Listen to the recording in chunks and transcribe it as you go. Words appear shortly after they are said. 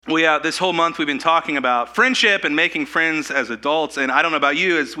This whole month we've been talking about friendship and making friends as adults. And I don't know about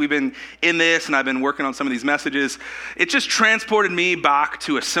you, as we've been in this and I've been working on some of these messages, it just transported me back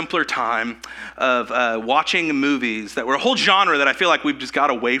to a simpler time of watching movies that were a whole genre that I feel like we've just got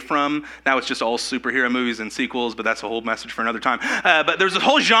away from. Now it's just all superhero movies and sequels, but that's a whole message for another time. But there's a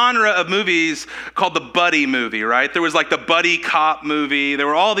whole genre of movies called the buddy movie, right? There was like the buddy cop movie. There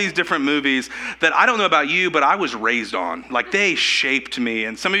were all these different movies that I don't know about you, but I was raised on. Like they shaped me.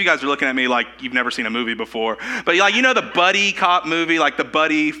 And some of you guys are looking at me like you've never seen a movie before. But like, you know the buddy cop movie, like the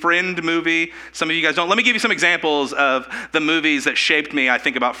buddy friend movie? Some of you guys don't. Let me give you some examples of the movies that shaped me. I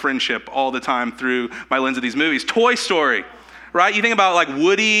think about friendship all the time through my lens of these movies. Toy Story. Right? You think about like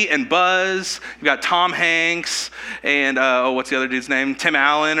Woody and Buzz. You've got Tom Hanks and, what's the other dude's name? Tim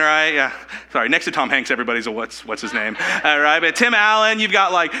Allen, right? Yeah. Sorry, next to Tom Hanks, everybody's a what's his name? Right? But Tim Allen, you've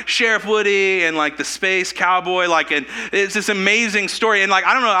got like Sheriff Woody and like the space cowboy. And it's this amazing story. And like,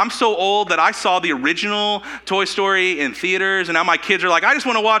 I don't know, I'm so old that I saw the original Toy Story in theaters. And now my kids are like, I just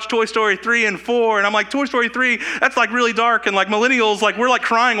want to watch Toy Story 3 and 4. And I'm like, Toy Story 3, that's like really dark. And like millennials, like we're like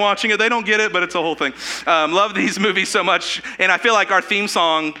crying watching it. They don't get it, but it's a whole thing. Love these movies so much. And I feel like our theme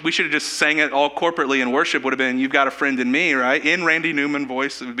song, we should have just sang it all corporately in worship, would have been, You've Got a Friend in Me, right? In Randy Newman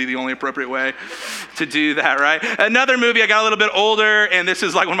voice, it would be the only appropriate way to do that, right? Another movie, I got a little bit older, and this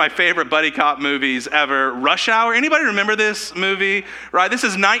is like one of my favorite buddy cop movies ever, Rush Hour. Anybody remember this movie, right? This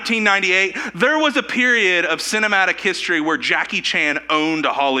is 1998. There was a period of cinematic history where Jackie Chan owned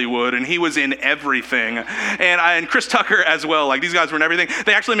Hollywood, and he was in everything. And Chris Tucker as well. Like, these guys were in everything.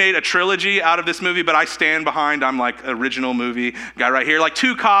 They actually made a trilogy out of this movie, but I stand behind, I'm like, original movie guy right here. Like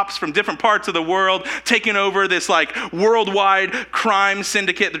two cops from different parts of the world taking over this like worldwide crime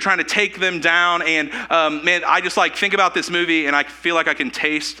syndicate. They're trying to take them down. And man, I just like think about this movie and I feel like I can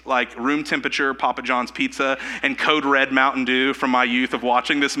taste like room temperature Papa John's pizza and Code Red Mountain Dew from my youth of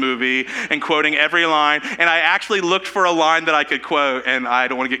watching this movie and quoting every line. And I actually looked for a line that I could quote, and I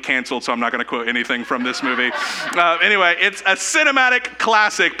don't want to get canceled, so I'm not going to quote anything from this movie. Anyway, it's a cinematic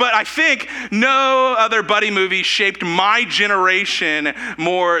classic, but I think no other buddy movie shaped my generation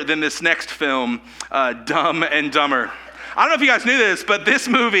more than this next film, Dumb and Dumber. I don't know if you guys knew this, but this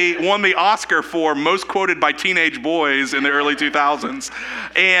movie won the Oscar for most quoted by teenage boys in the early 2000s.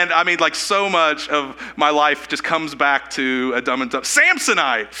 And I mean, like so much of my life just comes back to a Dumb and Dumber.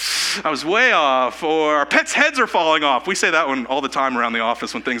 Samsonite, I was way off. Or our pets' heads are falling off. We say that one all the time around the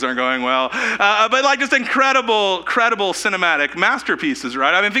office when things aren't going well. But like just incredible cinematic masterpieces,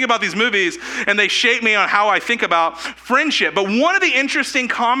 right? I mean, think about these movies and they shape me on how I think about friendship. But one of the interesting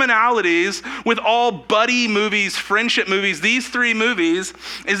commonalities with all buddy movies, friendship movies, these three movies,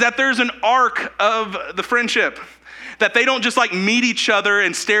 is that there's an arc of the friendship. That they don't just like meet each other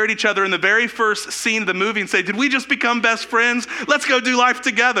and stare at each other in the very first scene of the movie and say, did we just become best friends? Let's go do life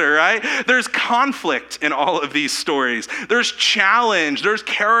together, right? There's conflict in all of these stories. There's challenge, there's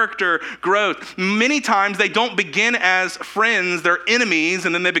character growth. Many times they don't begin as friends, they're enemies,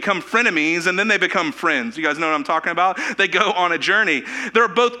 and then they become frenemies, and then they become friends. You guys know what I'm talking about? They go on a journey. They're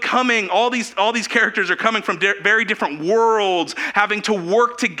both coming, all these characters are coming from very different worlds, having to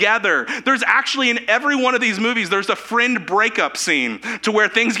work together. There's actually in every one of these movies, there's a friend breakup scene to where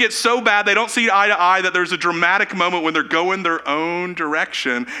things get so bad they don't see eye to eye that there's a dramatic moment when they're going their own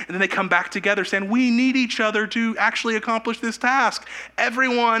direction, and then they come back together saying, we need each other to actually accomplish this task. Every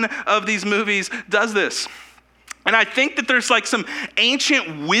one of these movies does this. And I think that there's like some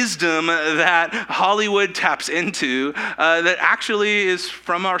ancient wisdom that Hollywood taps into that actually is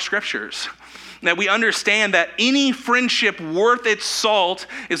from our scriptures. That we understand that any friendship worth its salt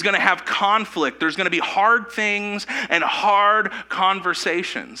is going to have conflict. There's going to be hard things and hard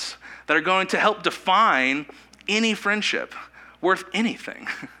conversations that are going to help define any friendship worth anything.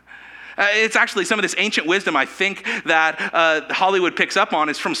 It's actually some of this ancient wisdom I think that Hollywood picks up on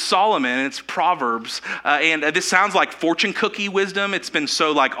is from Solomon, and it's Proverbs. And this sounds like fortune cookie wisdom. It's been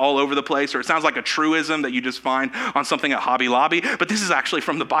so like all over the place, or it sounds like a truism that you just find on something at Hobby Lobby. But this is actually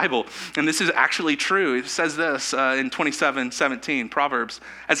from the Bible, and this is actually true. It says this in 27:17, Proverbs,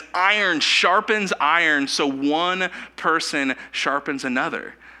 as iron sharpens iron, so one person sharpens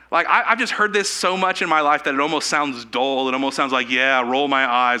another. Like, I've just heard this so much in my life that it almost sounds dull. It almost sounds like, yeah, roll my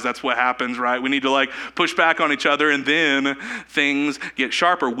eyes. That's what happens, right? We need to like push back on each other and then things get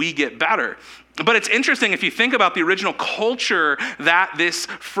sharper. We get better. But it's interesting if you think about the original culture that this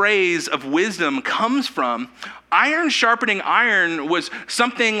phrase of wisdom comes from. Iron sharpening iron was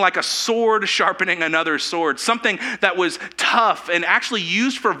something like a sword sharpening another sword, something that was tough and actually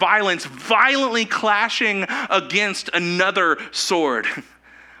used for violence, violently clashing against another sword.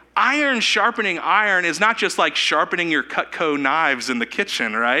 iron sharpening iron is not just like sharpening your Cutco knives in the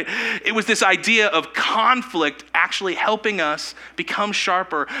kitchen, right? It was this idea of conflict actually helping us become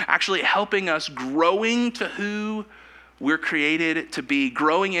sharper, actually helping us growing to who we're created to be,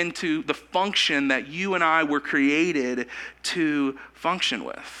 growing into the function that you and I were created to function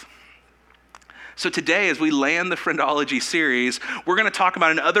with. So today, as we land the Friendology series, we're going to talk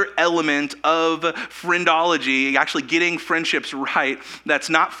about another element of Friendology, actually getting friendships right. That's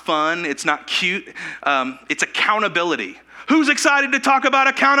not fun. It's not cute. It's accountability. Who's excited to talk about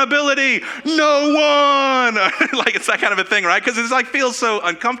accountability? No one! Like, it's that kind of a thing, right? Because it's like feels so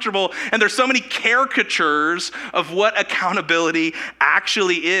uncomfortable, and there's so many caricatures of what accountability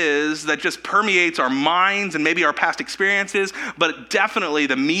actually is that just permeates our minds and maybe our past experiences, but definitely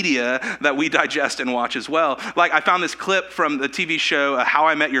the media that we digest and watch as well. Like, I found this clip from the TV show How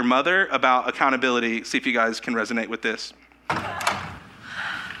I Met Your Mother about accountability. See if you guys can resonate with this.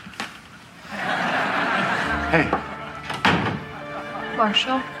 Hey.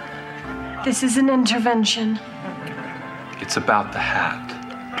 Marshall, this is an intervention. It's about the hat.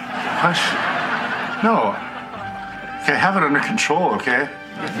 What? No. Okay, I have it under control, okay?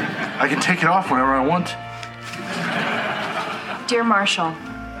 I can take it off whenever I want. Dear Marshall,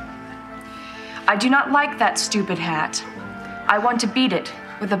 I do not like that stupid hat. I want to beat it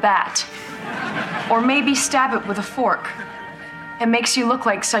with a bat. Or maybe stab it with a fork. It makes you look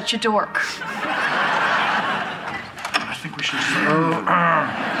like such a dork. I think we should just...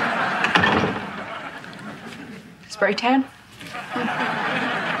 Spray tan?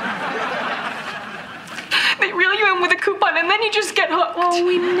 They reel you in with a coupon and then you just get hooked. Oh,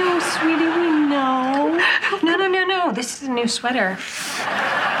 we know, sweetie, we know. No. This is a new sweater.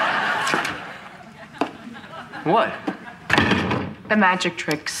 What? The magic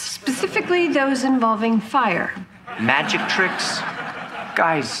tricks. Specifically those involving fire. Magic tricks?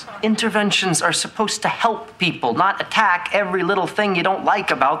 Guys, interventions are supposed to help people, not attack every little thing you don't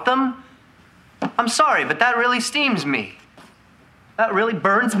like about them. I'm sorry, but that really steams me. That really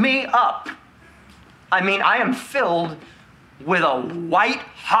burns me up. I mean, I am filled with a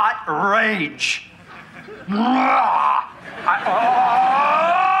white-hot rage.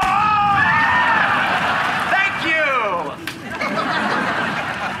 Thank you!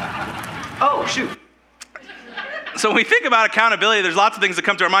 Oh, shoot. So when we think about accountability, there's lots of things that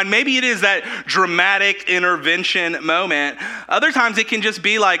come to our mind. Maybe it is that dramatic intervention moment. Other times it can just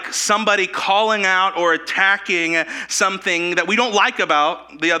be like somebody calling out or attacking something that we don't like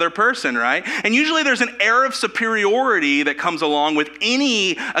about the other person, right? And usually there's an air of superiority that comes along with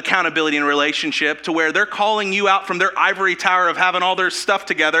any accountability in a relationship to where they're calling you out from their ivory tower of having all their stuff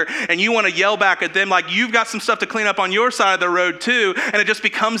together, and you want to yell back at them like you've got some stuff to clean up on your side of the road too, and it just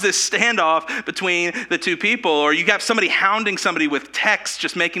becomes this standoff between the two people. Or you have somebody hounding somebody with text,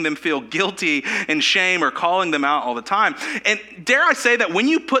 just making them feel guilty and shame, or calling them out all the time. And dare I say that when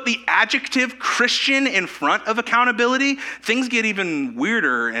you put the adjective Christian in front of accountability, things get even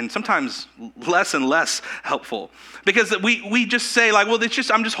weirder and sometimes less and less helpful. Because we just say like, well,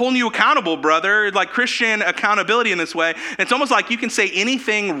 I'm just holding you accountable, brother. Like Christian accountability in this way. And it's almost like you can say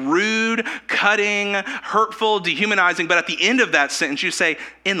anything rude, cutting, hurtful, dehumanizing, but at the end of that sentence you say,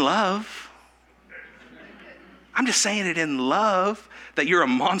 in love. I'm just saying it in love, that you're a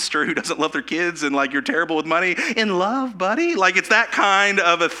monster who doesn't love their kids and like you're terrible with money. In love, buddy. Like it's that kind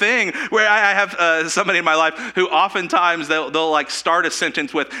of a thing where I have somebody in my life who oftentimes they'll like start a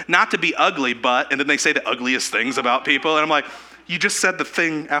sentence with not to be ugly, but, and then they say the ugliest things about people. And I'm like, you just said the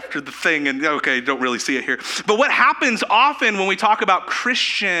thing after the thing, and okay, don't really see it here. But what happens often when we talk about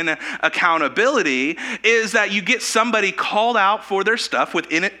Christian accountability is that you get somebody called out for their stuff, which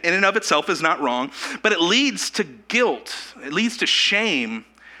in and of itself is not wrong, but it leads to guilt, it leads to shame.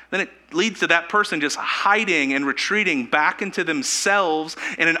 Then it leads to that person just hiding and retreating back into themselves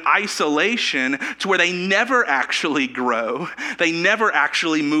in an isolation to where they never actually grow. They never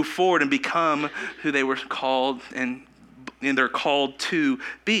actually move forward and become who they were called and they're called to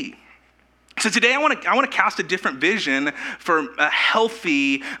be. So today I want to cast a different vision for a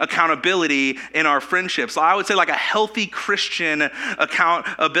healthy accountability in our friendships. I would say like a healthy Christian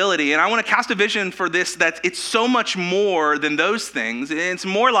accountability. And I want to cast a vision for this that it's so much more than those things. It's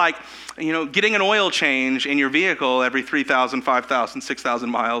more like, getting an oil change in your vehicle every 3,000, 5,000, 6,000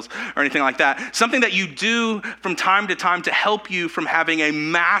 miles or anything like that. Something that you do from time to time to help you from having a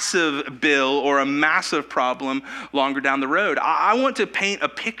massive bill or a massive problem longer down the road. I want to paint a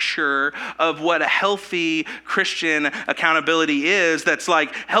picture of what a healthy Christian accountability is that's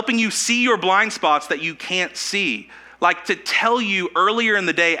like helping you see your blind spots that you can't see. Like to tell you earlier in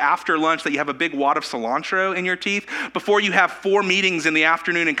the day after lunch that you have a big wad of cilantro in your teeth before you have 4 meetings in the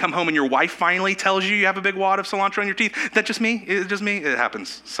afternoon and come home and your wife finally tells you you have a big wad of cilantro in your teeth? Is that just me? Is it just me? It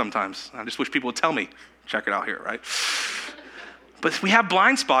happens sometimes. I just wish people would tell me. Check it out here, right? But we have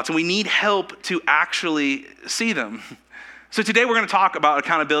blind spots and we need help to actually see them. So today we're going to talk about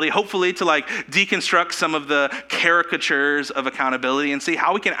accountability, hopefully to like deconstruct some of the caricatures of accountability and see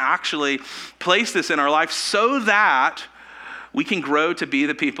how we can actually place this in our life so that we can grow to be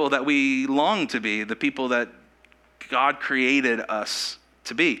the people that we long to be, the people that God created us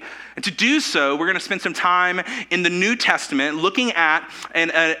to be. And to do so, we're going to spend some time in the New Testament looking at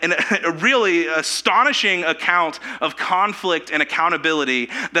a really astonishing account of conflict and accountability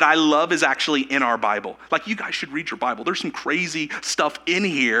that I love is actually in our Bible. Like, you guys should read your Bible. There's some crazy stuff in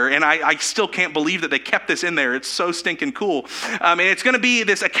here, and I still can't believe that they kept this in there. It's so stinking cool. And it's going to be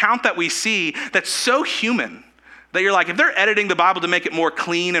this account that we see that's so human that you're like, if they're editing the Bible to make it more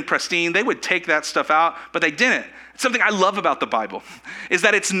clean and pristine, they would take that stuff out, but they didn't. Something I love about the Bible is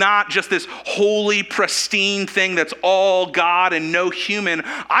that it's not just this holy, pristine thing that's all God and no human.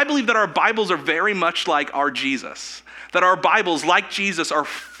 I believe that our Bibles are very much like our Jesus. That our Bibles, like Jesus, are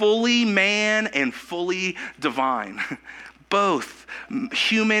fully man and fully divine. Both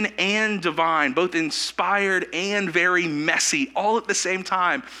human and divine, both inspired and very messy, all at the same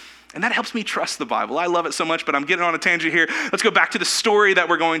time. And that helps me trust the Bible. I love it so much, but I'm getting on a tangent here. Let's go back to the story that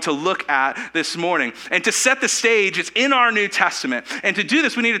we're going to look at this morning. And to set the stage, it's in our New Testament. And to do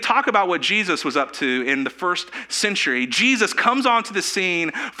this, we need to talk about what Jesus was up to in the first century. Jesus comes onto the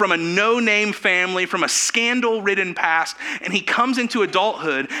scene from a no-name family, from a scandal-ridden past, and he comes into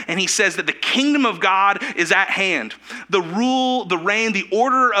adulthood, and he says that the kingdom of God is at hand. The rule, the reign, the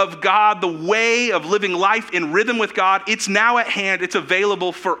order of God, the way of living life in rhythm with God, it's now at hand. It's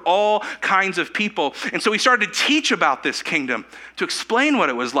available for all kinds of people. And so he started to teach about this kingdom, to explain what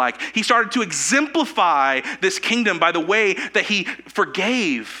it was like. He started to exemplify this kingdom by the way that he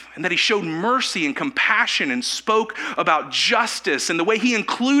forgave and that he showed mercy and compassion and spoke about justice and the way he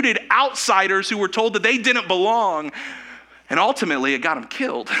included outsiders who were told that they didn't belong. And ultimately, it got him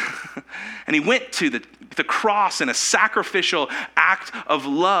killed. And he went to the cross in a sacrificial act of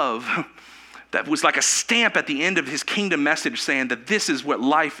love that was like a stamp at the end of his kingdom message saying that this is what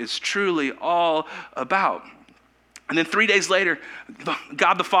life is truly all about. And then 3 days later,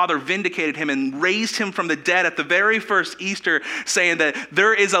 God the Father vindicated him and raised him from the dead at the very first Easter, saying that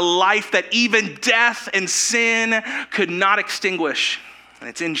there is a life that even death and sin could not extinguish. And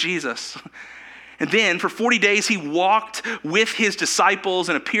it's in Jesus. And then for 40 days, he walked with his disciples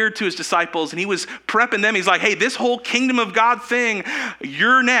and appeared to his disciples, and he was prepping them. He's like, hey, this whole kingdom of God thing,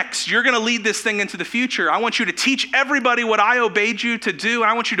 you're next. You're going to lead this thing into the future. I want you to teach everybody what I obeyed you to do.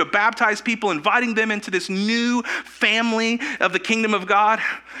 I want you to baptize people, inviting them into this new family of the kingdom of God.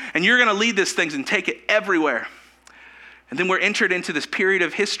 And you're going to lead this thing and take it everywhere. And then we're entered into this period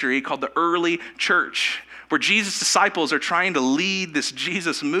of history called the early church, where Jesus' disciples are trying to lead this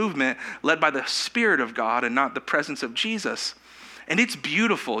Jesus movement led by the Spirit of God and not the presence of Jesus. And it's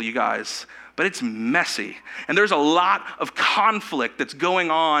beautiful, you guys, but it's messy. And there's a lot of conflict that's going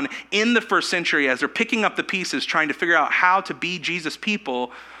on in the first century as they're picking up the pieces, trying to figure out how to be Jesus'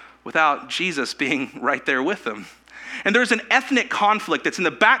 people without Jesus being right there with them. And there's an ethnic conflict that's in the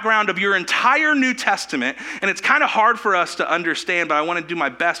background of your entire New Testament, and it's kind of hard for us to understand, but I want to do my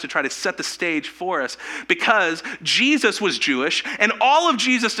best to try to set the stage for us, because Jesus was Jewish, and all of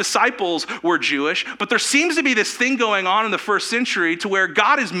Jesus' disciples were Jewish, but there seems to be this thing going on in the first century to where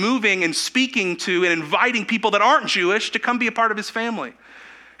God is moving and speaking to and inviting people that aren't Jewish to come be a part of his family.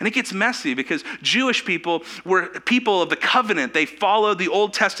 And it gets messy because Jewish people were people of the covenant. They followed the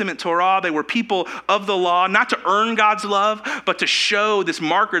Old Testament Torah. They were people of the law, not to earn God's love, but to show this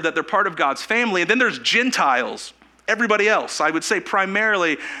marker that they're part of God's family. And then there's Gentiles, everybody else. I would say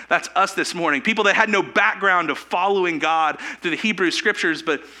primarily that's us this morning. People that had no background of following God through the Hebrew scriptures,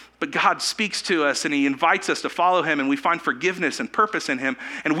 but God speaks to us and he invites us to follow him, and we find forgiveness and purpose in him.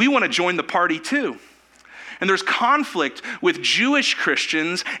 And we want to join the party too. And there's conflict with Jewish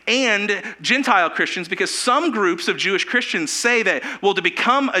Christians and Gentile Christians because some groups of Jewish Christians say that, well, to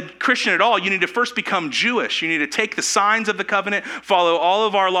become a Christian at all, you need to first become Jewish. You need to take the signs of the covenant, follow all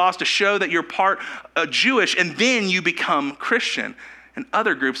of our laws to show that you're part Jewish, and then you become Christian. And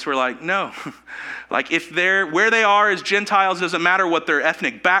other groups were like, no. Like if where they are as Gentiles, it doesn't matter what their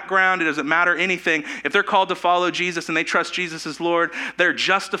ethnic background, it doesn't matter anything. If they're called to follow Jesus and they trust Jesus as Lord, they're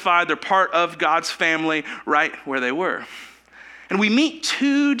justified, they're part of God's family right where they were. And we meet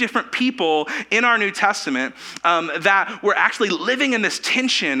two different people in our New Testament that were actually living in this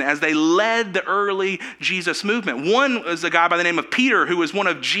tension as they led the early Jesus movement. One was a guy by the name of Peter, who was one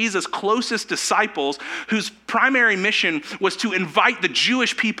of Jesus' closest disciples, whose primary mission was to invite the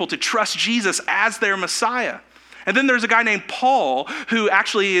Jewish people to trust Jesus as their Messiah. And then there's a guy named Paul, who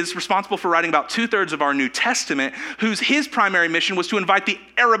actually is responsible for writing about 2/3 of our New Testament, his primary mission was to invite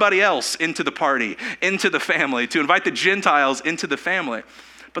everybody else into the party, into the family, to invite the Gentiles into the family.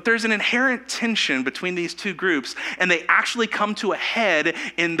 But there's an inherent tension between these two groups, and they actually come to a head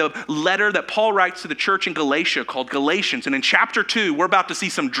in the letter that Paul writes to the church in Galatia called Galatians. And in chapter 2, we're about to see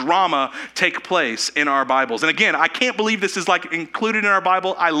some drama take place in our Bibles. And again, I can't believe this is like included in our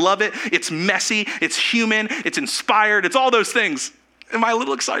Bible. I love it. It's messy, it's human, it's inspired, it's all those things. Am I a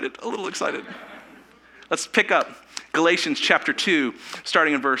little excited? A little excited. Let's pick up Galatians chapter 2,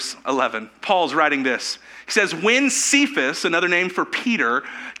 starting in verse 11. Paul's writing this. He says, when Cephas, another name for Peter,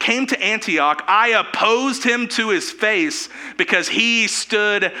 came to Antioch, I opposed him to his face because he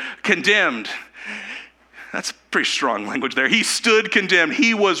stood condemned. That's pretty strong language there. He stood condemned.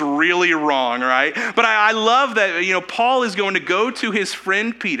 He was really wrong, right? But I love that, Paul is going to go to his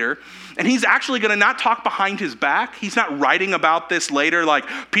friend Peter, and he's actually going to not talk behind his back. He's not writing about this later like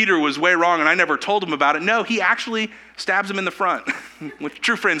Peter was way wrong and I never told him about it. No, he actually stabs him in the front, which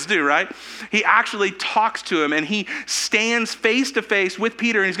true friends do, right? He actually talks to him and he stands face to face with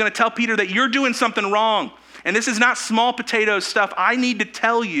Peter and he's going to tell Peter that you're doing something wrong. And this is not small potato stuff. I need to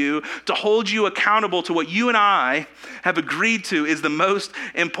tell you to hold you accountable to what you and I have agreed to is the most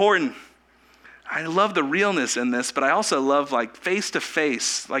important. I love the realness in this, but I also love like face to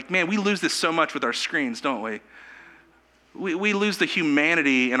face. Like, man, we lose this so much with our screens, don't we? We lose the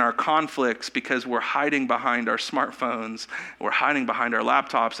humanity in our conflicts because we're hiding behind our smartphones. We're hiding behind our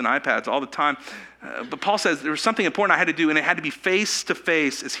laptops and iPads all the time. But Paul says there was something important I had to do, and it had to be face to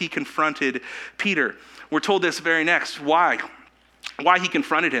face as he confronted Peter. We're told this very next. Why he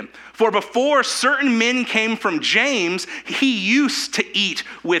confronted him. For before certain men came from James, he used to eat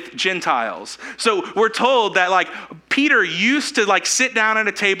with Gentiles. So we're told that Peter used to sit down at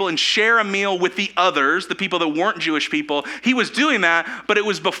a table and share a meal with the others, the people that weren't Jewish people. He was doing that, but it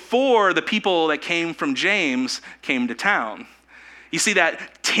was before the people that came from James came to town. You see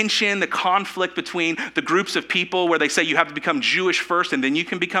that tension, the conflict between the groups of people where they say you have to become Jewish first and then you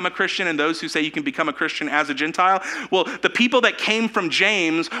can become a Christian, and those who say you can become a Christian as a Gentile. Well, the people that came from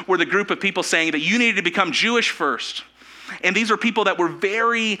James were the group of people saying that you needed to become Jewish first. And these are people that were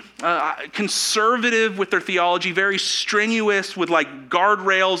very conservative with their theology, very strenuous with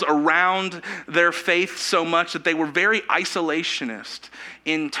guardrails around their faith so much that they were very isolationist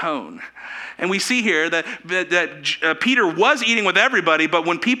in tone. And we see here that Peter was eating with everybody, but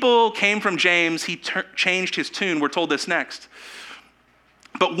when people came from James, he changed his tune. We're told this next.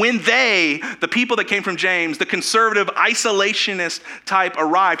 But when the people that came from James, the conservative isolationist type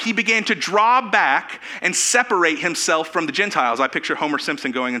arrived, he began to draw back and separate himself from the Gentiles. I picture Homer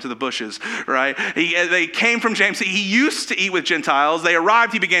Simpson going into the bushes, right? They came from James. He used to eat with Gentiles. They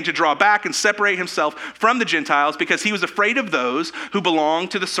arrived, he began to draw back and separate himself from the Gentiles because he was afraid of those who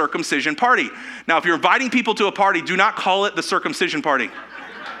belonged to the circumcision party. Now, if you're inviting people to a party, do not call it the circumcision party.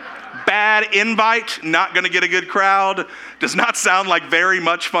 Bad invite, not going to get a good crowd, does not sound like very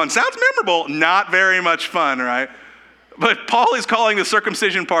much fun. Sounds memorable, not very much fun, right? But Paul is calling the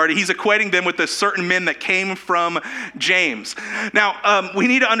circumcision party, he's equating them with the certain men that came from James. Now, we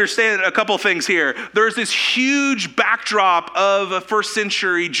need to understand a couple things here. There's this huge backdrop of first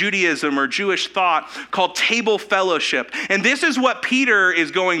century Judaism or Jewish thought called table fellowship. And this is what Peter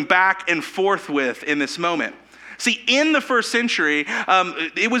is going back and forth with in this moment. See, in the first century,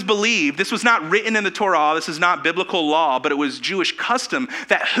 it was believed, this was not written in the Torah, this is not biblical law, but it was Jewish custom,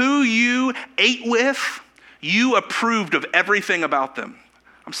 that who you ate with, you approved of everything about them.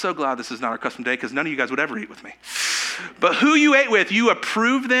 I'm so glad this is not our custom day because none of you guys would ever eat with me. But who you ate with, you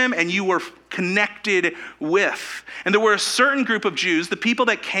approved them and you were connected with. And there were a certain group of Jews, the people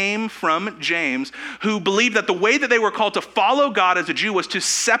that came from James, who believed that the way that they were called to follow God as a Jew was to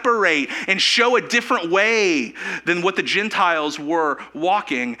separate and show a different way than what the Gentiles were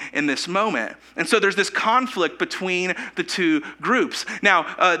walking in this moment. And so there's this conflict between the two groups.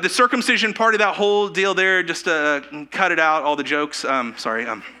 Now, the circumcision party, that whole deal there, just to cut it out, all the jokes,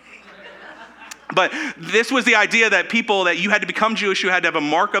 But this was the idea that people, that you had to become Jewish, you had to have a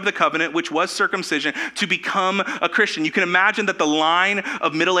mark of the covenant, which was circumcision, to become a Christian. You can imagine that the line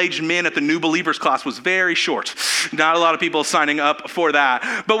of middle-aged men at the new believers class was very short. Not a lot of people signing up for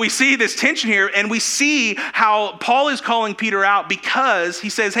that. But we see this tension here, and we see how Paul is calling Peter out because he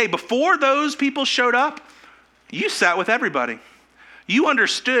says, hey, before those people showed up, you sat with everybody. you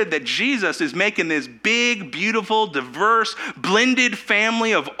understood that Jesus is making this big, beautiful, diverse, blended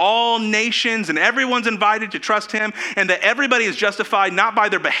family of all nations, and everyone's invited to trust him, and that everybody is justified not by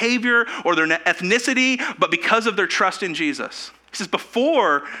their behavior or their ethnicity, but because of their trust in Jesus. He says,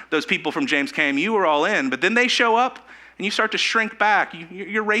 before those people from James came, you were all in, but then they show up, and you start to shrink back.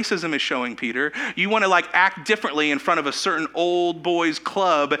 Your racism is showing, Peter. You want to act differently in front of a certain old boys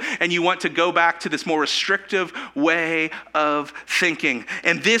club, and you want to go back to this more restrictive way of thinking.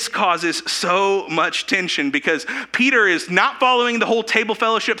 And this causes so much tension because Peter is not following the whole table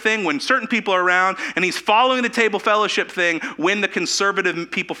fellowship thing when certain people are around, and he's following the table fellowship thing when the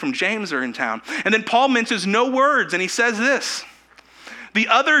conservative people from James are in town. And then Paul minces no words, and he says this: the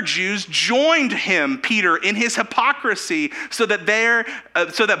other Jews joined him, Peter, in his hypocrisy so that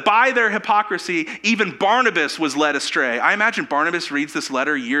by their hypocrisy, even Barnabas was led astray. I imagine Barnabas reads this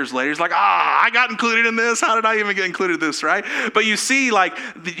letter years later. He's like, I got included in this. How did I even get included in this, right? But you see,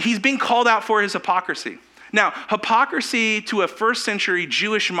 he's being called out for his hypocrisy. Now, hypocrisy to a first century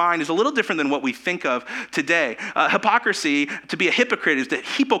Jewish mind is a little different than what we think of today. Hypocrisy, to be a hypocrite, is the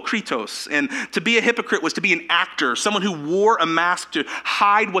hypokritos. And to be a hypocrite was to be an actor, someone who wore a mask to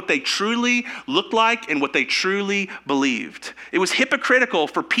hide what they truly looked like and what they truly believed. It was hypocritical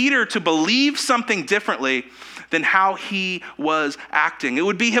for Peter to believe something differently than how he was acting. It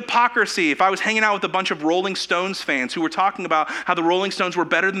would be hypocrisy if I was hanging out with a bunch of Rolling Stones fans who were talking about how the Rolling Stones were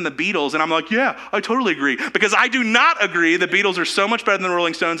better than the Beatles, and I'm like, yeah, I totally agree. Because I do not agree. The Beatles are so much better than the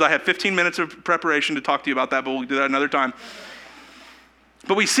Rolling Stones. I have 15 minutes of preparation to talk to you about that, but we'll do that another time.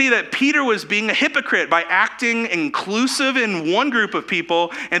 But we see that Peter was being a hypocrite by acting inclusive in one group of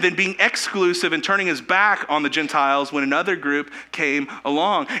people and then being exclusive and turning his back on the Gentiles when another group came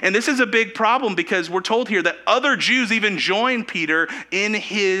along. And this is a big problem because we're told here that other Jews even joined Peter in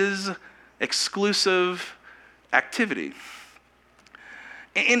his exclusive activity.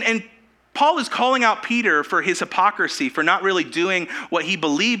 And Paul is calling out Peter for his hypocrisy, for not really doing what he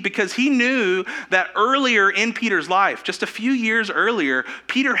believed, because he knew that earlier in Peter's life, just a few years earlier,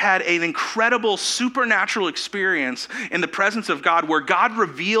 Peter had an incredible supernatural experience in the presence of God where God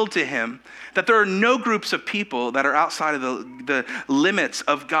revealed to him that there are no groups of people that are outside of the limits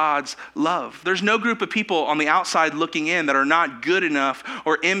of God's love. There's no group of people on the outside looking in that are not good enough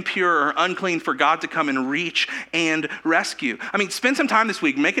or impure or unclean for God to come and reach and rescue. I mean, spend some time this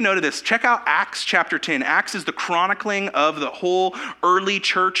week, make a note of this. Check out Acts chapter 10. Acts is the chronicling of the whole early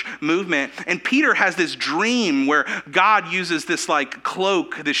church movement. And Peter has this dream where God uses this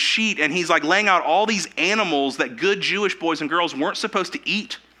cloak, this sheet, and he's laying out all these animals that good Jewish boys and girls weren't supposed to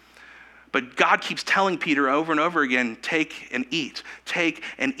eat. But God keeps telling Peter over and over again, take and eat, take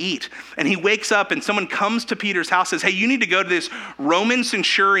and eat. And he wakes up and someone comes to Peter's house and says, hey, you need to go to this Roman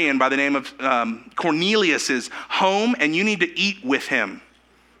centurion by the name of Cornelius's home and you need to eat with him.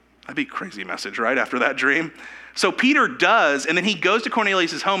 That'd be a crazy message, right, after that dream? So Peter does, and then he goes to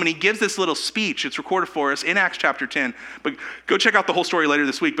Cornelius' home and he gives this little speech. It's recorded for us in Acts chapter 10. But go check out the whole story later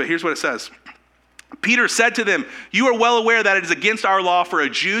this week, but here's what it says. Peter said to them, you are well aware that it is against our law for a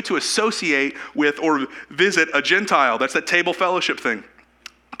Jew to associate with or visit a Gentile. That's that table fellowship thing.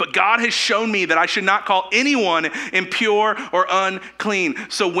 But God has shown me that I should not call anyone impure or unclean.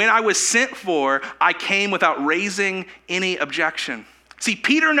 So when I was sent for, I came without raising any objection. See,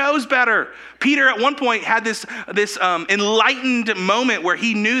 Peter knows better. Peter at one point had this enlightened moment where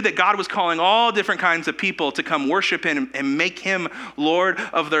he knew that God was calling all different kinds of people to come worship him and make him Lord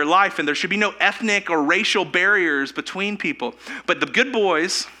of their life. And there should be no ethnic or racial barriers between people. But the Good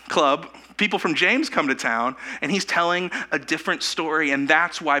Boys Club, people from James come to town, and he's telling a different story. And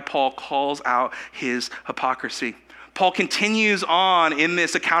that's why Paul calls out his hypocrisy. Paul continues on in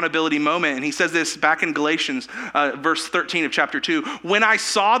this accountability moment, and he says this back in Galatians, verse 13 of chapter 2. When I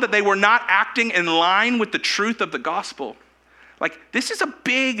saw that they were not acting in line with the truth of the gospel. This is a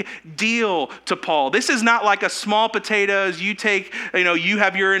big deal to Paul. This is not like a small potatoes, you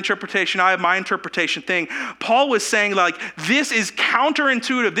have your interpretation, I have my interpretation thing. Paul was saying this is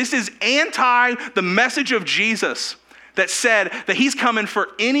counterintuitive. This is anti the message of Jesus. That said that he's coming for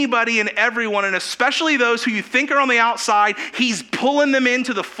anybody and everyone, and especially those who you think are on the outside. He's pulling them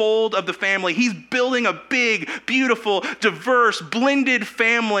into the fold of the family. He's building a big, beautiful, diverse, blended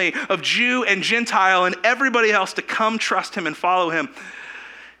family of Jew and Gentile and everybody else to come trust him and follow him.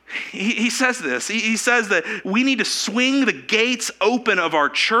 He says this. He says that we need to swing the gates open of our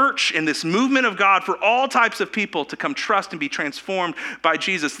church and this movement of God for all types of people to come trust and be transformed by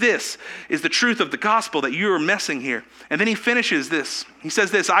Jesus. This is the truth of the gospel that you are missing here. And then he finishes this. He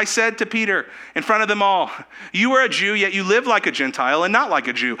says this, I said to Peter in front of them all, you are a Jew, yet you live like a Gentile and not like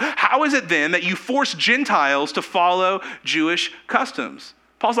a Jew. How is it then that you force Gentiles to follow Jewish customs?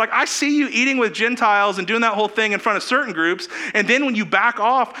 Paul's like, I see you eating with Gentiles and doing that whole thing in front of certain groups. And then when you back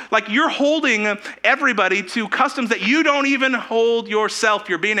off, like you're holding everybody to customs that you don't even hold yourself.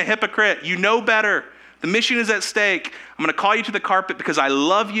 You're being a hypocrite. You know better. The mission is at stake. I'm going to call you to the carpet because I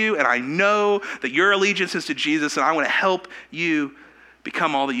love you and I know that your allegiance is to Jesus and I want to help you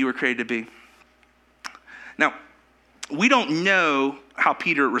become all that you were created to be. Now, we don't know how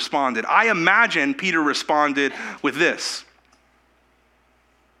Peter responded. I imagine Peter responded with this.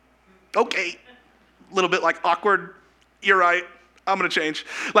 Okay, a little bit like awkward, you're right, I'm gonna change.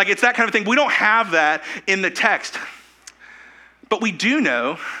 Like it's that kind of thing. We don't have that in the text. But we do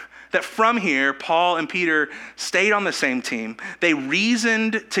know that from here, Paul and Peter stayed on the same team. They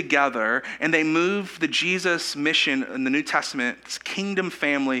reasoned together and they moved the Jesus mission in the New Testament, this kingdom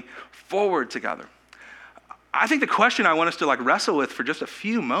family, forward together. I think the question I want us to wrestle with for just a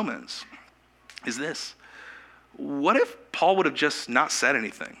few moments is this. What if Paul would have just not said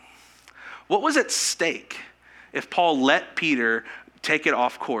anything? What was at stake if Paul let Peter take it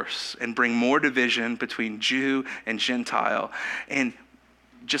off course and bring more division between Jew and Gentile and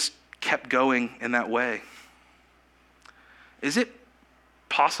just kept going in that way? Is it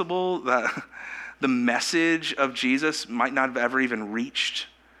possible that the message of Jesus might not have ever even reached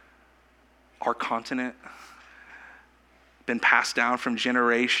our continent, been passed down from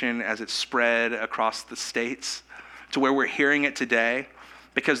generation as it spread across the states to where we're hearing it today?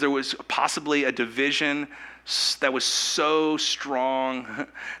 Because there was possibly a division that was so strong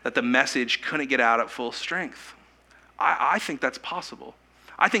that the message couldn't get out at full strength. I think that's possible.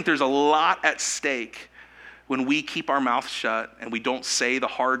 I think there's a lot at stake when we keep our mouth shut and we don't say the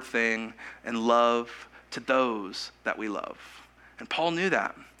hard thing and love to those that we love. And Paul knew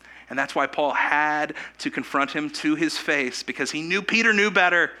that. And that's why Paul had to confront him to his face, because he knew Peter knew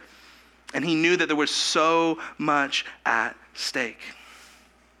better. And he knew that there was so much at stake.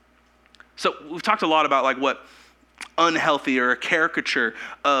 So we've talked a lot about what unhealthy or a caricature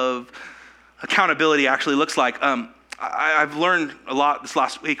of accountability actually looks like. I've learned a lot this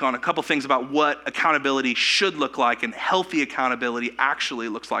last week on a couple things about what accountability should look like and healthy accountability actually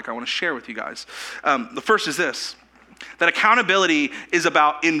looks like. I want to share with you guys. The first is this, that accountability is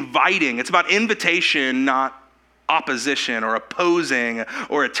about inviting. It's about invitation, not opposition or opposing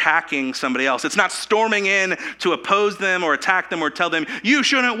or attacking somebody else. It's not storming in to oppose them or attack them or tell them, you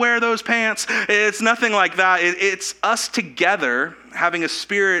shouldn't wear those pants. It's nothing like that. It's us together having a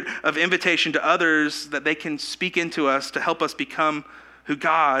spirit of invitation to others that they can speak into us to help us become who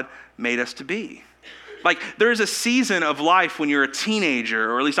God made us to be. There's a season of life when you're a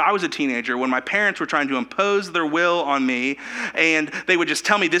teenager, or at least I was a teenager, when my parents were trying to impose their will on me, and they would just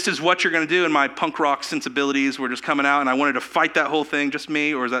tell me, this is what you're going to do, and my punk rock sensibilities were just coming out, and I wanted to fight that whole thing, just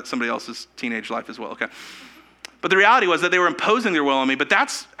me, or is that somebody else's teenage life as well? Okay. But the reality was that they were imposing their will on me, but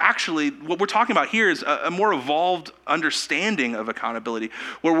that's actually, what we're talking about here is a more evolved understanding of accountability,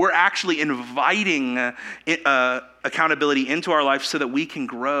 where we're actually inviting accountability into our life so that we can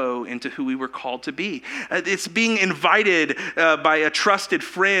grow into who we were called to be. It's being invited by a trusted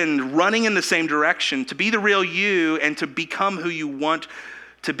friend, running in the same direction, to be the real you and to become who you want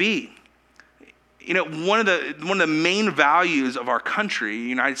to be. You know, one of the main values of our country,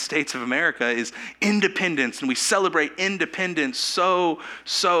 United States of America, is independence, and we celebrate independence so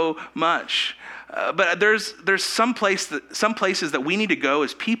much. But there's some places that we need to go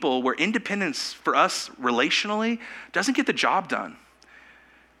as people where independence for us relationally doesn't get the job done.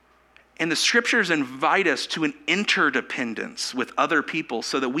 And the scriptures invite us to an interdependence with other people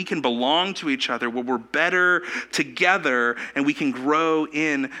so that we can belong to each other, where we're better together and we can grow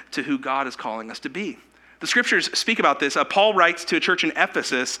into who God is calling us to be. The scriptures speak about this. Paul writes to a church in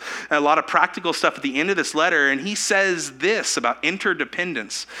Ephesus, a lot of practical stuff at the end of this letter, and he says this about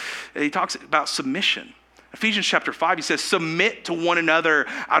interdependence. He talks about submission. Ephesians chapter 5, he says, submit to one another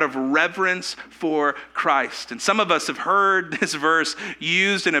out of reverence for Christ. And some of us have heard this verse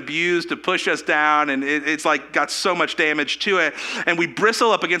used and abused to push us down, and it's got so much damage to it. And we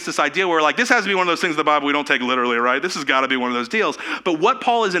bristle up against this idea where this has to be one of those things in the Bible we don't take literally, right? This has got to be one of those deals. But what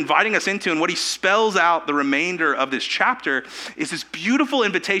Paul is inviting us into and what he spells out the remainder of this chapter is this beautiful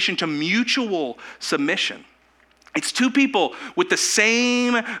invitation to mutual submission. It's two people with the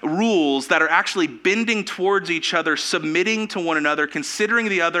same rules that are actually bending towards each other, submitting to one another, considering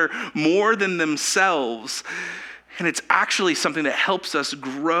the other more than themselves. And it's actually something that helps us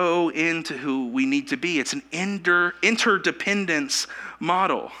grow into who we need to be. It's an interdependence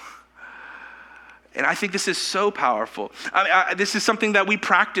model. And I think this is so powerful. This is something that we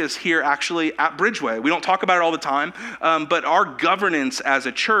practice here actually at Bridgeway. We don't talk about it all the time, but our governance as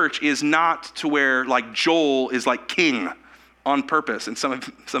a church is not to where like Joel is like king on purpose. And some of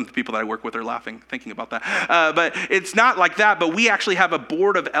the people that I work with are laughing, thinking about that. But it's not like that, but we actually have a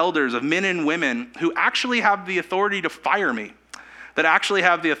board of elders, of men and women who actually have the authority to fire me, that actually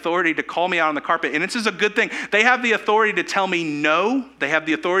have the authority to call me out on the carpet. And this is a good thing. They have the authority to tell me no. They have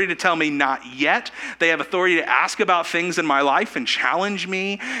the authority to tell me not yet. They have authority to ask about things in my life and challenge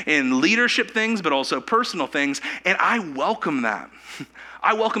me in leadership things, but also personal things. And I welcome that.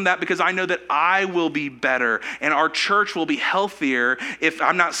 I welcome that because I know that I will be better and our church will be healthier if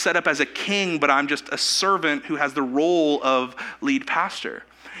I'm not set up as a king, but I'm just a servant who has the role of lead pastor.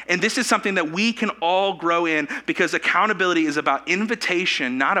 And this is something that we can all grow in because accountability is about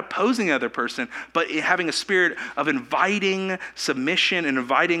invitation, not opposing the other person, but having a spirit of inviting submission and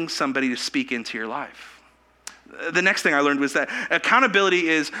inviting somebody to speak into your life. The next thing I learned was that accountability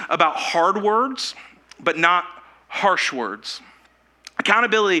is about hard words, but not harsh words.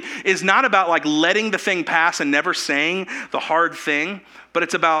 Accountability is not about like letting the thing pass and never saying the hard thing, but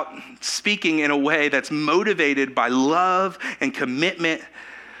it's about speaking in a way that's motivated by love and commitment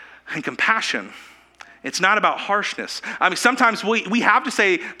and compassion. It's not about harshness. I mean, sometimes we have to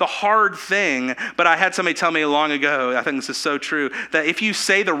say the hard thing, but I had somebody tell me long ago, I think this is so true, that if you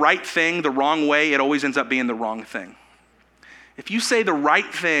say the right thing the wrong way, it always ends up being the wrong thing. If you say the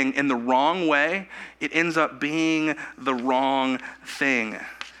right thing in the wrong way, it ends up being the wrong thing.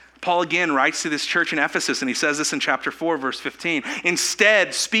 Paul again writes to this church in Ephesus, and he says this in chapter 4, verse 15.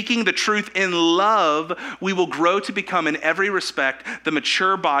 Instead, speaking the truth in love, we will grow to become in every respect the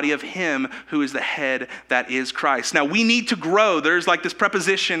mature body of him who is the head, that is Christ. Now, we need to grow. There's like this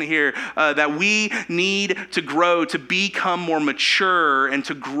preposition here that we need to grow to become more mature and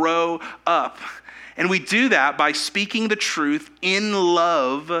to grow up. And we do that by speaking the truth in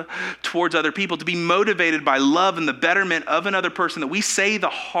love towards other people, to be motivated by love and the betterment of another person, that we say the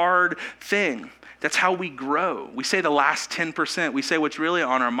hard thing. That's how we grow. We say the last 10%. We say what's really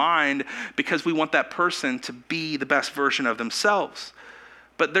on our mind because we want that person to be the best version of themselves.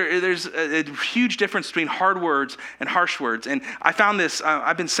 But there's a huge difference between hard words and harsh words. And I found this,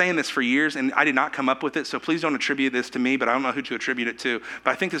 I've been saying this for years, and I did not come up with it, so please don't attribute this to me, but I don't know who to attribute it to.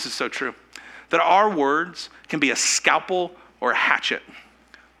 But I think this is so true. That our words can be a scalpel or a hatchet.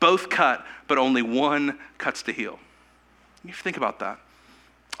 Both cut, but only one cuts to heal. You think about that.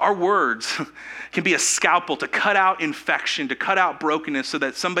 Our words can be a scalpel to cut out infection, to cut out brokenness so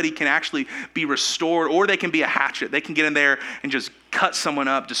that somebody can actually be restored, or they can be a hatchet. They can get in there and just cut someone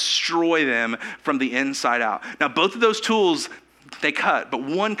up, destroy them from the inside out. Now, both of those tools, they cut, but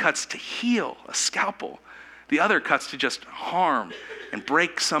one cuts to heal, a scalpel. The other cuts to just harm and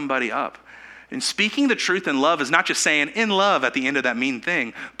break somebody up. And speaking the truth in love is not just saying in love at the end of that mean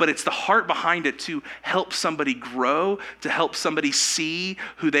thing, but it's the heart behind it to help somebody grow, to help somebody see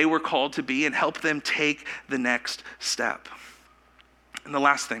who they were called to be and help them take the next step. And the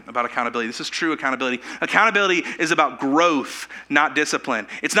last thing about accountability, this is true accountability. Accountability is about growth, not discipline.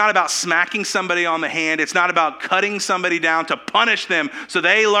 It's not about smacking somebody on the hand. It's not about cutting somebody down to punish them so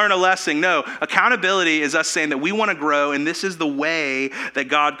they learn a lesson. No, accountability is us saying that we want to grow, and this is the way that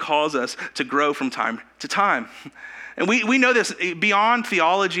God calls us to grow from time to time. And we know this beyond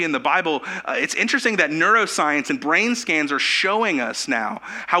theology and the Bible. It's interesting that neuroscience and brain scans are showing us now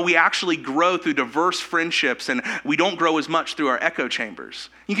how we actually grow through diverse friendships, and we don't grow as much through our echo chambers.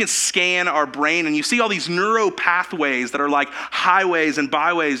 You can scan our brain and you see all these neuro pathways that are like highways and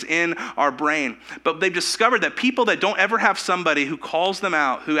byways in our brain. But they've discovered that people that don't ever have somebody who calls them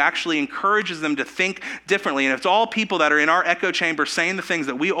out, who actually encourages them to think differently, and it's all people that are in our echo chamber saying the things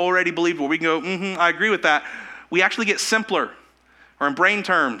that we already believe, where we can go, I agree with that, we actually get simpler, or in brain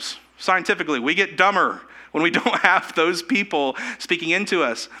terms, scientifically, we get dumber when we don't have those people speaking into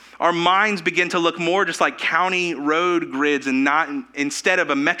us. Our minds begin to look more just like county road grids and not instead of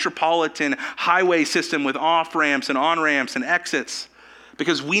a metropolitan highway system with off-ramps and on-ramps and exits.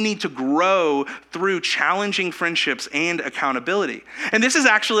 Because we need to grow through challenging friendships and accountability. And this is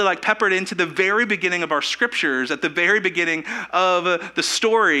actually like peppered into the very beginning of our scriptures, at the very beginning of the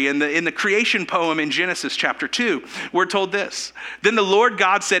story in the creation poem in Genesis chapter 2. We're told this: Then the Lord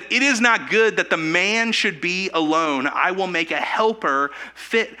God said, "It is not good that the man should be alone. I will make a helper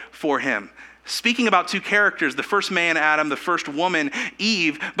fit for him." speaking about two characters, the first man, Adam, the first woman,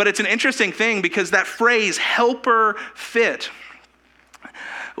 Eve. But it's an interesting thing because that phrase, helper fit,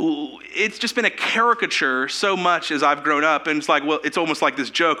 it's just been a caricature so much as I've grown up. And it's like, well, it's almost like this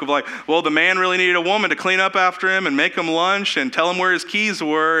joke of like, well, the man really needed a woman to clean up after him and make him lunch and tell him where his keys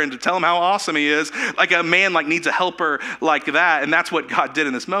were and to tell him how awesome he is. Like a man like needs a helper like that. And that's what God did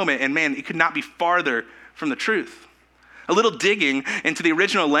in this moment. And man, it could not be farther from the truth. A little digging into the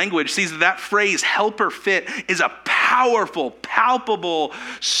original language sees that phrase, helper fit, is a powerful, palpable,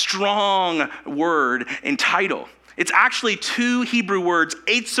 strong word and title. It's actually two Hebrew words,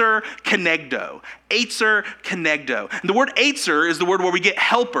 etzer kenegdo. Etzer kenegdo. And the word etzer is the word where we get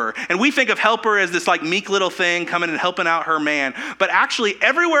helper. And we think of helper as this like meek little thing coming and helping out her man. But actually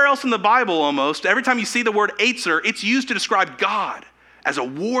everywhere else in the Bible almost, every time you see the word etzer, it's used to describe God as a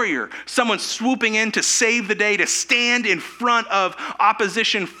warrior, someone swooping in to save the day, to stand in front of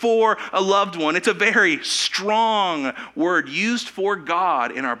opposition for a loved one. It's a very strong word used for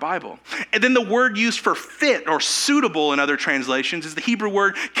God in our Bible. And then the word used for fit or suitable in other translations is the Hebrew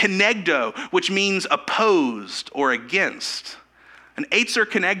word kenegdo, which means opposed or against. An etzer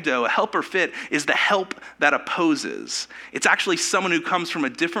kenegdo, a helper fit, is the help that opposes. It's actually someone who comes from a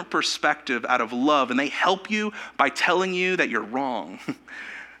different perspective out of love, and they help you by telling you that you're wrong.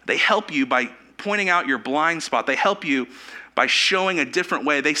 They help you by pointing out your blind spot. They help you by showing a different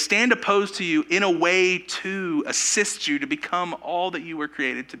way. They stand opposed to you in a way to assist you to become all that you were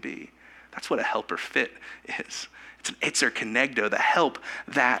created to be. That's what a helper fit is. It's an etzer kenegdo, the help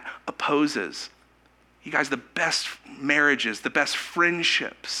that opposes. You guys, the best marriages, the best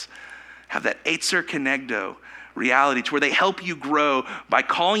friendships have that etzer kenegdo reality to where they help you grow by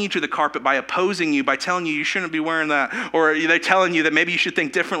calling you to the carpet, by opposing you, by telling you shouldn't be wearing that, or they're telling you that maybe you should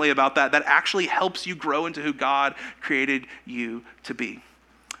think differently about that. That actually helps you grow into who God created you to be.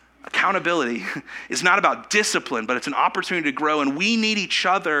 Accountability is not about discipline, but it's an opportunity to grow, and we need each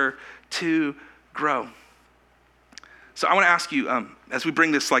other to grow. So I want to ask you, as we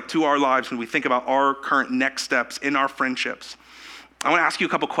bring this like to our lives and we think about our current next steps in our friendships, I want to ask you a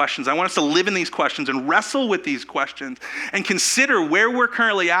couple questions. I want us to live in these questions and wrestle with these questions and consider where we're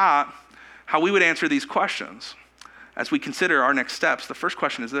currently at, how we would answer these questions as we consider our next steps. The first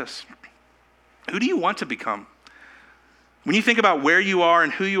question is this: who do you want to become? When you think about where you are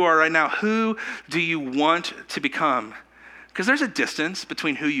and who you are right now, who do you want to become? Because there's a distance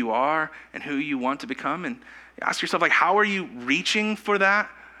between who you are and who you want to become. And ask yourself, like, how are you reaching for that?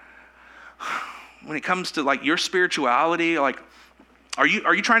 When it comes to like your spirituality, like, are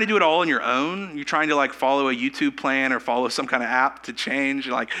you trying to do it all on your own? You trying to like follow a YouTube plan or follow some kind of app to change?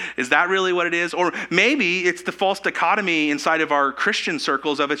 Like, is that really what it is? Or maybe it's the false dichotomy inside of our Christian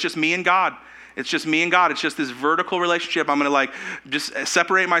circles of it's just me and God. It's just me and God. It's just this vertical relationship. I'm going to like just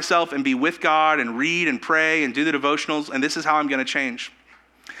separate myself and be with God and read and pray and do the devotionals, and this is how I'm going to change.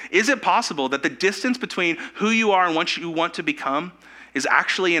 Is it possible that the distance between who you are and what you want to become is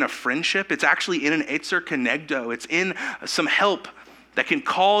actually in a friendship? It's actually in an etzer kenegdo. It's in some help that can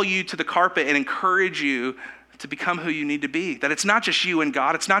call you to the carpet and encourage you to become who you need to be. That it's not just you and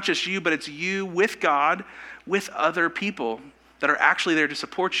God. It's not just you, but it's you with God, with other people that are actually there to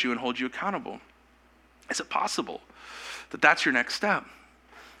support you and hold you accountable. Is it possible that that's your next step?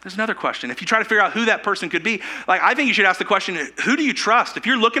 There's another question. If you try to figure out who that person could be, like I think you should ask the question, who do you trust? If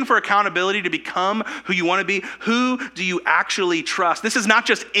you're looking for accountability to become who you want to be, who do you actually trust? This is not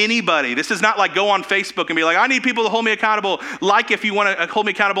just anybody. This is not like go on Facebook and be like, I need people to hold me accountable. Like if you want to hold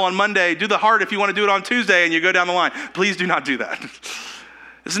me accountable on Monday, do the heart if you want to do it on Tuesday, and you go down the line. Please do not do that.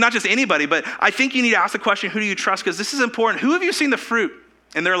 This is not just anybody, but I think you need to ask the question, who do you trust? Because this is important. Who have you seen the fruit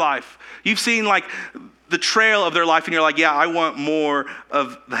in their life? You've seen like the trail of their life and you're like, yeah, I want more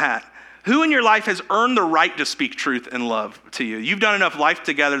of that. Who in your life has earned the right to speak truth and love to you? You've done enough life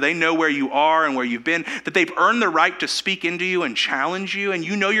together. They know where you are and where you've been, that they've earned the right to speak into you and challenge you, and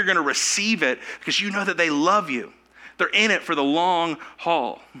you know you're going to receive it because you know that they love you. They're in it for the long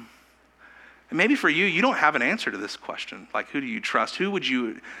haul. And maybe for you, you don't have an answer to this question. Like, who do you trust? Who would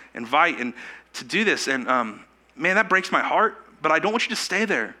you invite and to do this? And man, that breaks my heart, but I don't want you to stay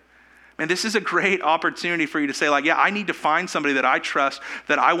there. Man, this is a great opportunity for you to say, like, yeah, I need to find somebody that I trust,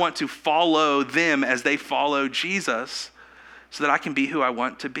 that I want to follow them as they follow Jesus so that I can be who I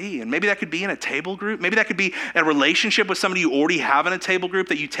want to be. And maybe that could be in a table group. Maybe that could be a relationship with somebody you already have in a table group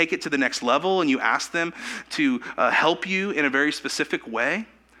that you take it to the next level and you ask them to help you in a very specific way.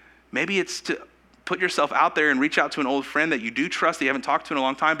 Maybe it's to put yourself out there and reach out to an old friend that you do trust, that you haven't talked to in a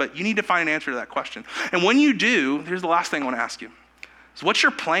long time, but you need to find an answer to that question. And when you do, here's the last thing I want to ask you. So what's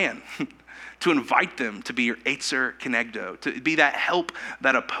your plan? to invite them to be your Eitzer Kenegdo, to be that help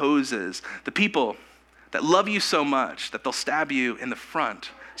that opposes, the people that love you so much that they'll stab you in the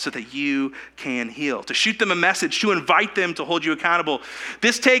front so that you can heal, to shoot them a message, to invite them to hold you accountable.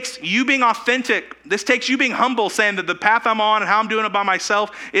 This takes you being authentic. This takes you being humble, saying that the path I'm on and how I'm doing it by myself,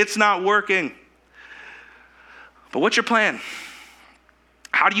 it's not working. But what's your plan?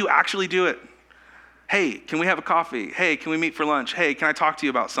 How do you actually do it? Hey, can we have a coffee? Hey, can we meet for lunch? Hey, can I talk to you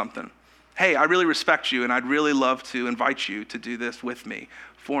about something? Hey, I really respect you and I'd really love to invite you to do this with me,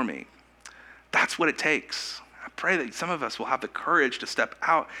 for me. That's what it takes. I pray that some of us will have the courage to step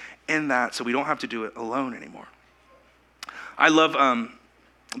out in that so we don't have to do it alone anymore. I love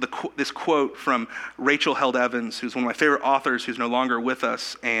this quote from Rachel Held Evans, who's one of my favorite authors who's no longer with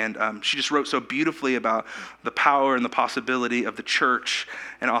us. And she just wrote so beautifully about the power and the possibility of the church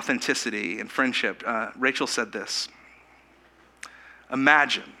and authenticity and friendship. Rachel said this: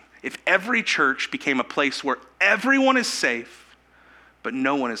 imagine if every church became a place where everyone is safe, but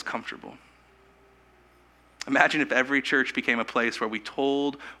no one is comfortable. Imagine if every church became a place where we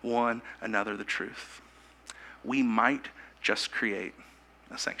told one another the truth. We might just create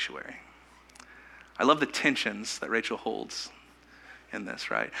a sanctuary. I love the tensions that Rachel holds in this,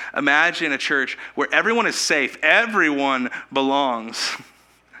 right? Imagine a church where everyone is safe, everyone belongs,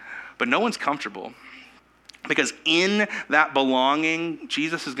 but no one's comfortable. Because in that belonging,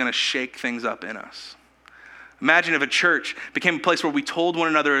 Jesus is going to shake things up in us. Imagine if a church became a place where we told one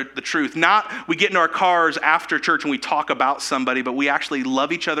another the truth. Not we get in our cars after church and we talk about somebody, but we actually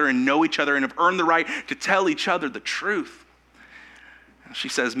love each other and know each other and have earned the right to tell each other the truth. And she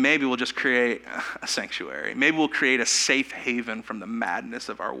says, maybe we'll just create a sanctuary. Maybe we'll create a safe haven from the madness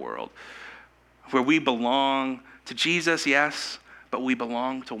of our world, where we belong to Jesus, yes, but we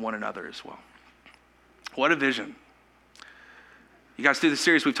belong to one another as well. What a vision. You guys, through the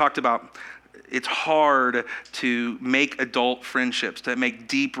series we've talked about it's hard to make adult friendships, to make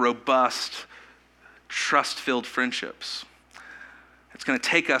deep, robust, trust-filled friendships. It's going to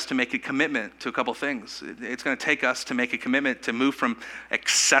take us to make a commitment to a couple things. It's going to take us to make a commitment to move from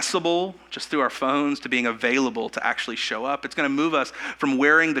accessible, just through our phones, to being available to actually show up. It's going to move us from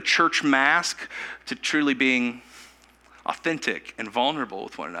wearing the church mask to truly being authentic and vulnerable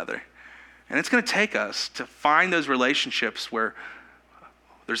with one another. And it's going to take us to find those relationships where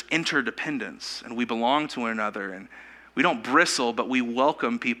there's interdependence and we belong to one another and we don't bristle, but we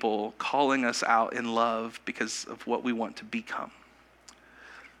welcome people calling us out in love because of what we want to become.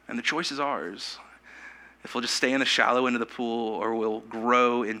 And the choice is ours. If we'll just stay in the shallow end of the pool or we'll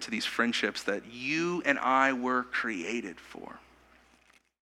grow into these friendships that you and I were created for.